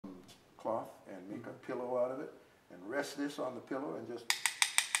cloth and make a pillow out of it and rest this on the pillow and just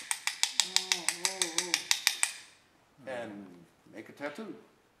and make a tattoo.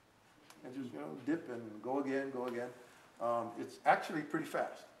 And just, dip and go again, go again. It's actually pretty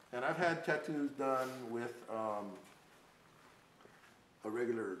fast. And I've had tattoos done with a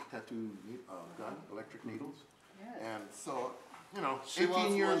regular tattoo gun, electric needles. Yes. And so,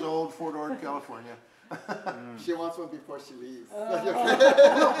 18 years old, Fort Ord, California. She wants one before she leaves.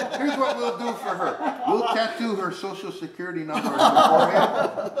 Here's what we'll do for her. We'll tattoo her social security number on her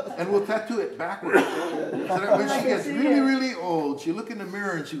forehead, and we'll tattoo it backwards. So that when she gets really, really old, she'll look in the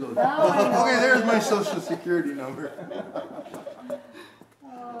mirror and she goes, okay, there's my social security number.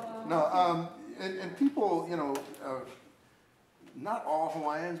 No, and people, not all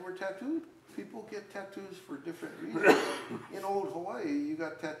Hawaiians were tattooed. People get tattoos for different reasons. In old Hawaii, you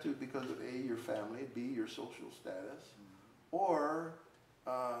got tattooed because of A, your family, B, your social status, or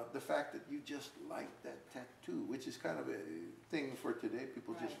the fact that you just like that tattoo, which is kind of a thing for today.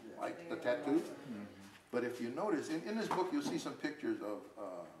 People just like the tattoo. But if you notice, in this book, you'll see some pictures of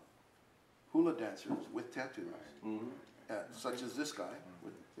hula dancers with tattoos, such as this guy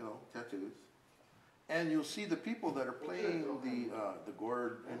with, tattoos. And you'll see the people that are playing the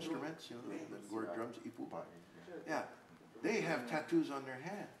gourd instruments, the gourd drums, ipu. Yeah, they have tattoos on their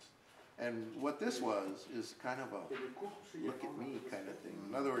hands. And what this was is kind of a look at me kind of thing.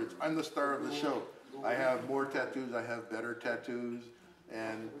 In other words, I'm the star of the show. I have more tattoos, I have better tattoos.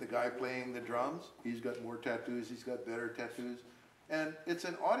 And the guy playing the drums, he's got more tattoos, he's got better tattoos. And it's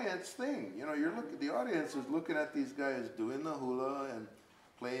an audience thing. The audience is looking at these guys doing the hula and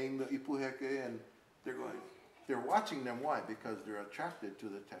playing the ipuheke, and they're watching them. Why? Because they're attracted to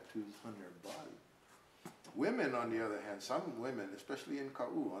the tattoos on their body. Women, on the other hand, some women, especially in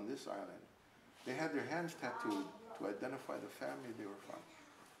Ka'u, on this island, they had their hands tattooed to identify the family they were from.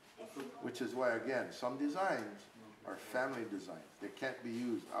 Which is why, again, some designs are family designs. They can't be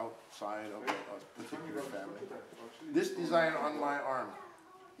used outside of a particular family. This design on my arm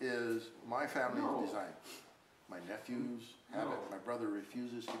is my family's design. My nephews have it. My brother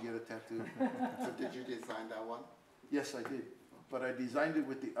refuses to get a tattoo. So did you design that one? Yes, I did. But I designed it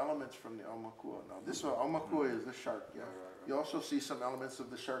with the elements from the aumakua. Now, this one, aumakua is the shark. Yeah. You also see some elements of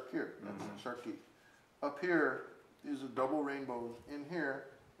the shark here. That's sharky. Up here, these are double rainbows. In here,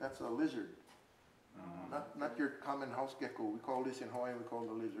 that's a lizard. Not your common house gecko. We call this in Hawaii, we call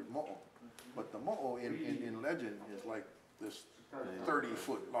the lizard mo'o. But the mo'o in legend is like this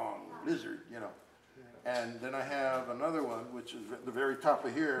 30-foot long lizard, And then I have another one, which is at the very top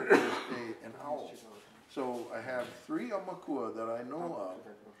of here, is an owl. So I have 3 aumakua that I know of,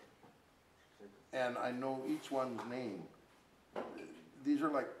 and I know each one's name. These are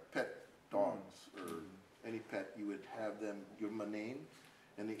like pet dogs, or any pet. You would have them, give them a name,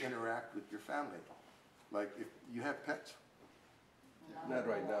 and they interact with your family. Like if you have pets? Not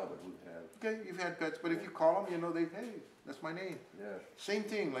right now, but we have. Okay, you've had pets, but if you call them, hey, that's my name. Yes. Same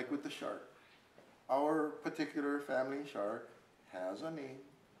thing like with the shark. Our particular family shark has a name,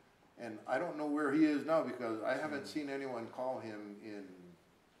 and I don't know where he is now because I haven't seen anyone call him in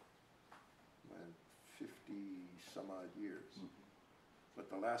 50 some odd years. But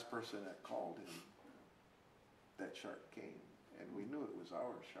the last person that called him, that shark came, and we knew it was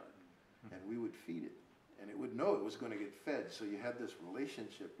our shark, and we would feed it, and it would know it was going to get fed. So you had this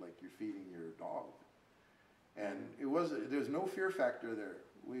relationship like you're feeding your dog, and there's no fear factor there.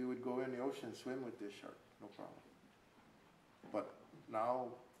 We would go in the ocean, swim with this shark, no problem. But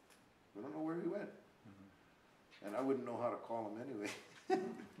now, we don't know where he went. And I wouldn't know how to call him anyway.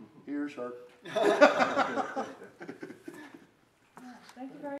 Here, shark. Thank you very much.